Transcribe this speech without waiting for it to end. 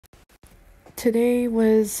Today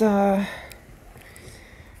was a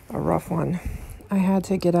rough one. I had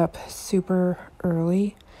to get up super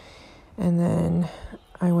early and then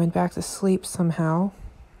I went back to sleep somehow.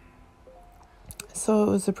 So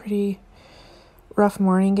it was a pretty rough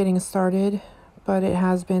morning getting started, but it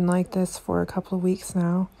has been like this for a couple of weeks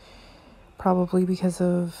now, probably because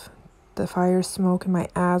of the fire smoke and my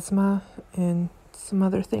asthma and some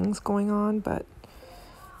other things going on, but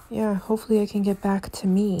yeah, hopefully I can get back to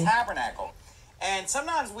me. Tabernacle. And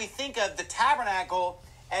sometimes we think of the tabernacle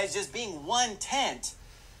as just being one tent.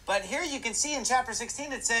 But here you can see in chapter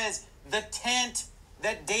 16 it says the tent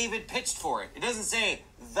that David pitched for it. It doesn't say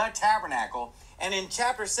the tabernacle. And in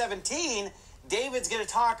chapter 17, David's going to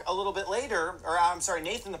talk a little bit later,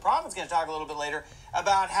 Nathan the prophet's going to talk a little bit later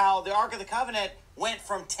about how the Ark of the Covenant went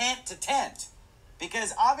from tent to tent.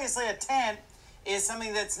 Because obviously a tent is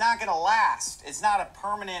something that's not going to last. It's not a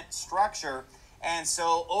permanent structure. And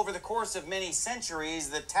so over the course of many centuries,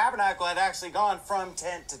 the tabernacle had actually gone from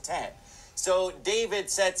tent to tent. So David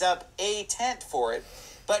sets up a tent for it.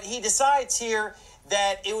 But he decides here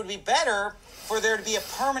that it would be better for there to be a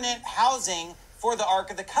permanent housing for the Ark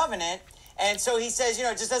of the Covenant. And so he says,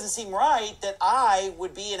 it just doesn't seem right that I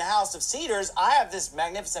would be in a house of cedars. I have this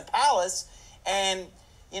magnificent palace, and,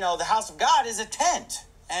 the house of God is a tent.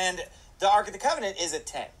 And the Ark of the Covenant is a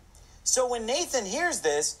tent. So when Nathan hears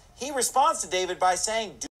this, he responds to David by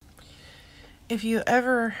saying, if you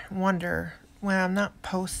ever wonder when I'm not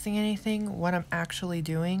posting anything, what I'm actually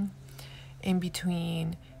doing in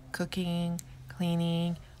between cooking,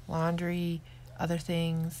 cleaning, laundry, other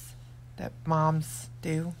things that moms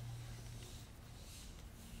do,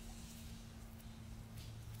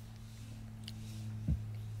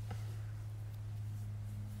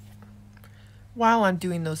 while I'm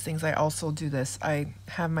doing those things, I also do this. I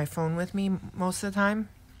have my phone with me most of the time.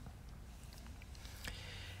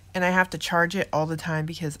 And I have to charge it all the time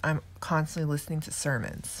because I'm constantly listening to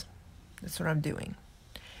sermons. That's what I'm doing.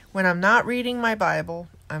 When I'm not reading my Bible,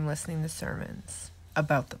 I'm listening to sermons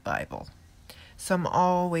about the Bible. So I'm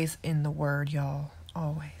always in the Word, y'all.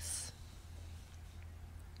 Always.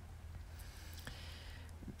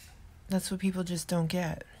 That's what people just don't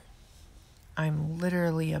get. I'm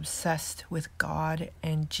literally obsessed with God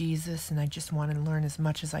and Jesus, and I just want to learn as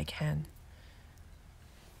much as I can.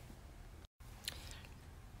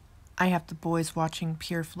 I have the boys watching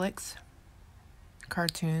Pure Flicks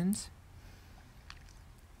cartoons,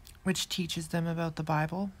 which teaches them about the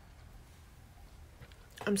Bible.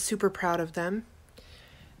 I'm super proud of them.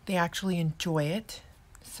 They actually enjoy it.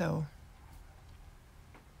 So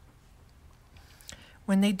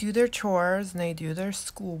when they do their chores and they do their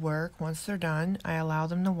schoolwork, once they're done, I allow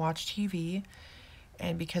them to watch TV.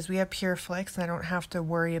 And because we have Pure Flicks, I don't have to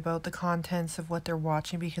worry about the contents of what they're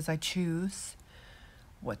watching because I choose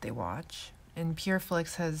what they watch. And Pure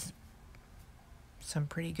Flicks has some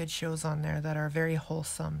pretty good shows on there that are very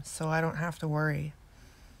wholesome, so I don't have to worry.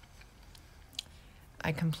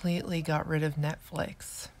 I completely got rid of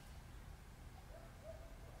Netflix.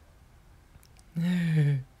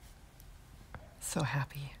 So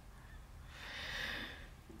happy.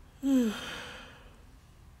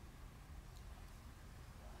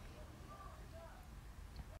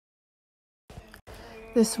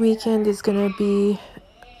 This weekend is going to be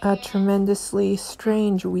a tremendously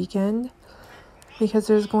strange weekend because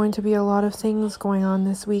there's going to be a lot of things going on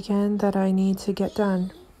this weekend that I need to get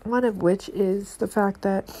done. One of which is the fact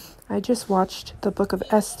that I just watched the book of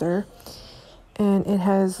Esther, and it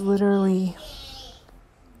has literally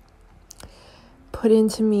put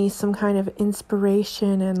into me some kind of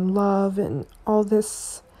inspiration and love and all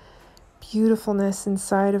this beautifulness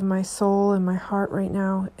inside of my soul and my heart right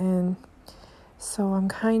now. And so I'm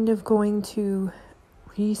kind of going to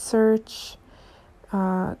research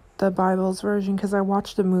the Bible's version because I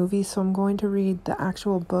watched the movie, so I'm going to read the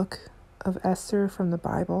actual book of Esther from the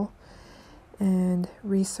Bible and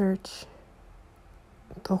research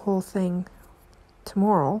the whole thing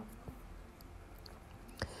tomorrow.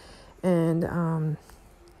 And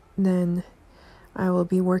then I will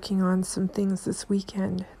be working on some things this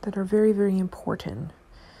weekend that are very, very important,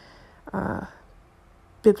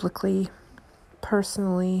 biblically,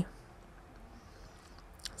 personally,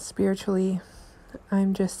 spiritually.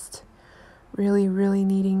 I'm just really, really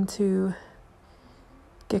needing to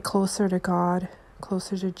get closer to God,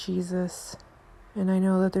 closer to Jesus. And I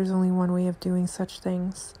know that there's only one way of doing such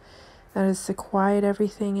things. That is to quiet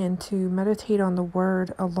everything and to meditate on the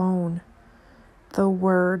Word alone. The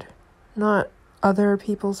Word, not other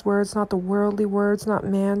people's words, not the worldly words, not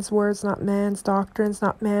man's words, not man's doctrines,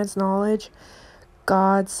 not man's knowledge.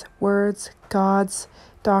 God's words, God's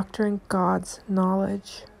doctrine, God's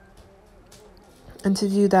knowledge. And to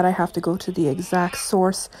do that, I have to go to the exact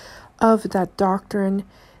source of that doctrine,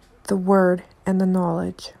 the word, and the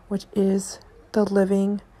knowledge, which is the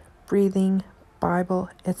living, breathing Bible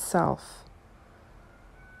itself.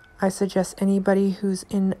 I suggest anybody who's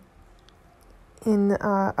in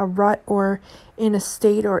a rut or in a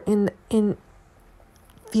state or in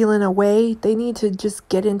feeling away, they need to just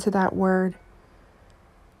get into that word.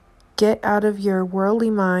 Get out of your worldly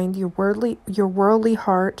mind, your worldly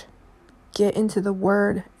heart. Get into the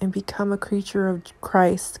word and become a creature of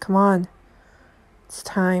Christ. Come on. It's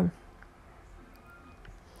time.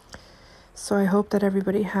 So I hope that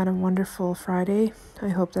everybody had a wonderful Friday. I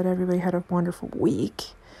hope that everybody had a wonderful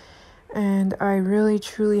week. And I really,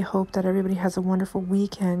 truly hope that everybody has a wonderful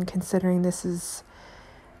weekend, considering this is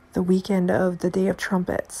the weekend of the Day of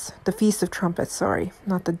Trumpets. The Feast of Trumpets, sorry.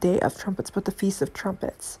 Not the Day of Trumpets, but the Feast of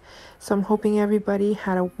Trumpets. So I'm hoping everybody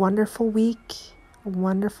had a wonderful week, a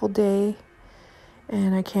wonderful day.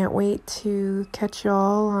 And I can't wait to catch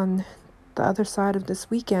y'all on the other side of this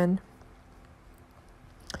weekend.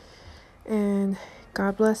 And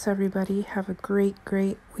God bless everybody. Have a great,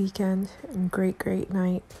 great weekend and great, great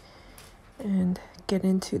night. And get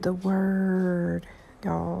into the word,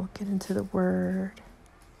 y'all. Get into the word.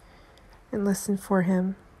 And listen for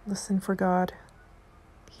him. Listen for God.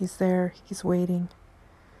 He's there. He's waiting.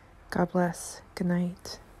 God bless. Good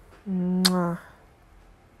night. Mwah.